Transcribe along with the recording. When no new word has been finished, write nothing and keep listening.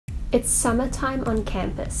It's summertime on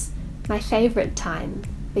campus, my favourite time,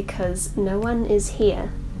 because no one is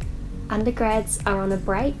here. Undergrads are on a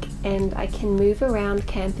break and I can move around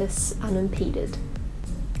campus unimpeded.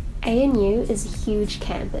 ANU is a huge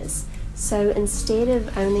campus, so instead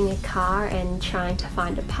of owning a car and trying to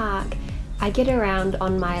find a park, I get around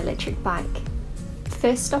on my electric bike.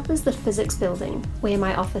 First stop is the physics building, where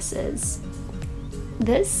my office is.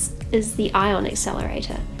 This is the ion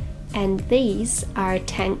accelerator, and these are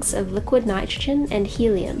tanks of liquid nitrogen and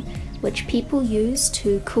helium, which people use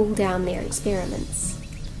to cool down their experiments.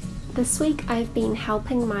 This week I've been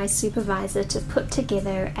helping my supervisor to put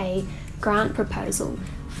together a grant proposal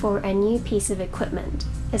for a new piece of equipment,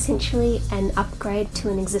 essentially an upgrade to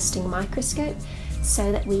an existing microscope,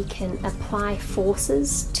 so that we can apply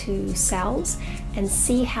forces to cells and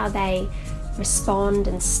see how they respond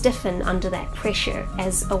and stiffen under that pressure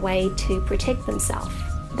as a way to protect themselves.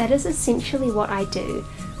 That is essentially what I do.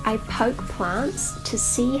 I poke plants to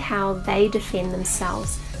see how they defend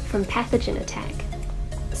themselves from pathogen attack.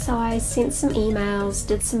 So I sent some emails,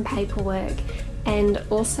 did some paperwork, and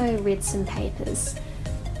also read some papers.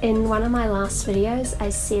 In one of my last videos I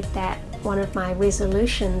said that one of my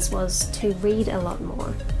resolutions was to read a lot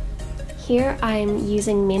more. Here I'm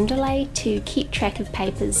using Mendeley to keep track of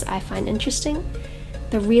papers I find interesting.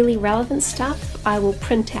 The really relevant stuff I will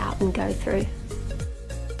print out and go through.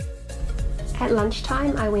 At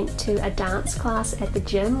lunchtime I went to a dance class at the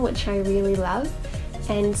gym, which I really love,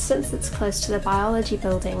 and since it's close to the biology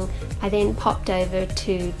building, I then popped over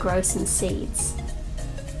to grow some seeds.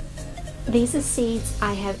 These are seeds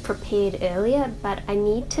I have prepared earlier, but I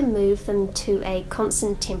need to move them to a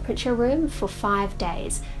constant temperature room for 5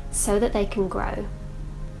 days so that they can grow.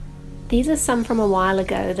 These are some from a while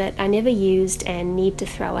ago that I never used and need to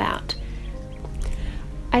throw out.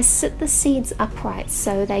 I sit the seeds upright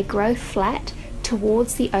so they grow flat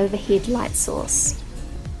towards the overhead light source.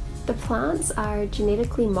 The plants are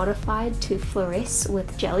genetically modified to fluoresce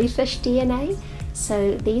with jellyfish DNA,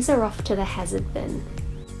 so these are off to the hazard bin.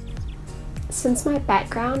 Since my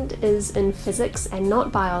background is in physics and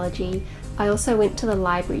not biology, I also went to the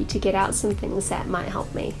library to get out some things that might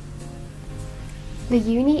help me. The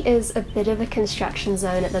uni is a bit of a construction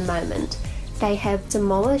zone at the moment. They have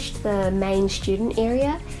demolished the main student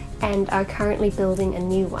area and are currently building a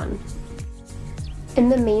new one. In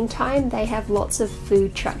the meantime, they have lots of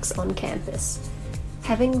food trucks on campus.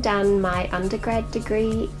 Having done my undergrad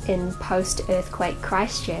degree in post-earthquake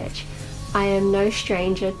Christchurch, I am no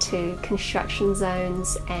stranger to construction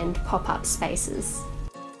zones and pop-up spaces.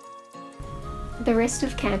 The rest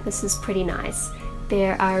of campus is pretty nice.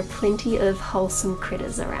 There are plenty of wholesome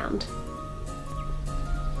critters around.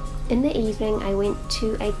 In the evening I went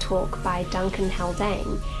to a talk by Duncan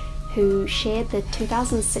Haldane, who shared the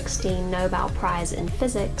 2016 Nobel Prize in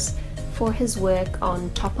Physics for his work on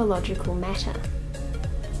topological matter.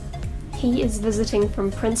 He is visiting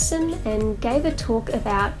from Princeton and gave a talk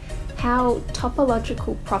about how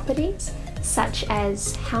topological properties, such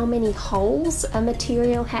as how many holes a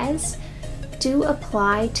material has, do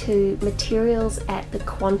apply to materials at the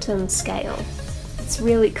quantum scale. It's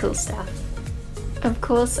really cool stuff. Of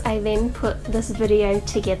course, I then put this video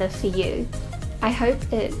together for you. I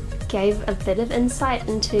hope it gave a bit of insight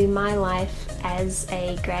into my life as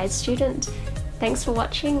a grad student. Thanks for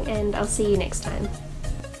watching, and I'll see you next time.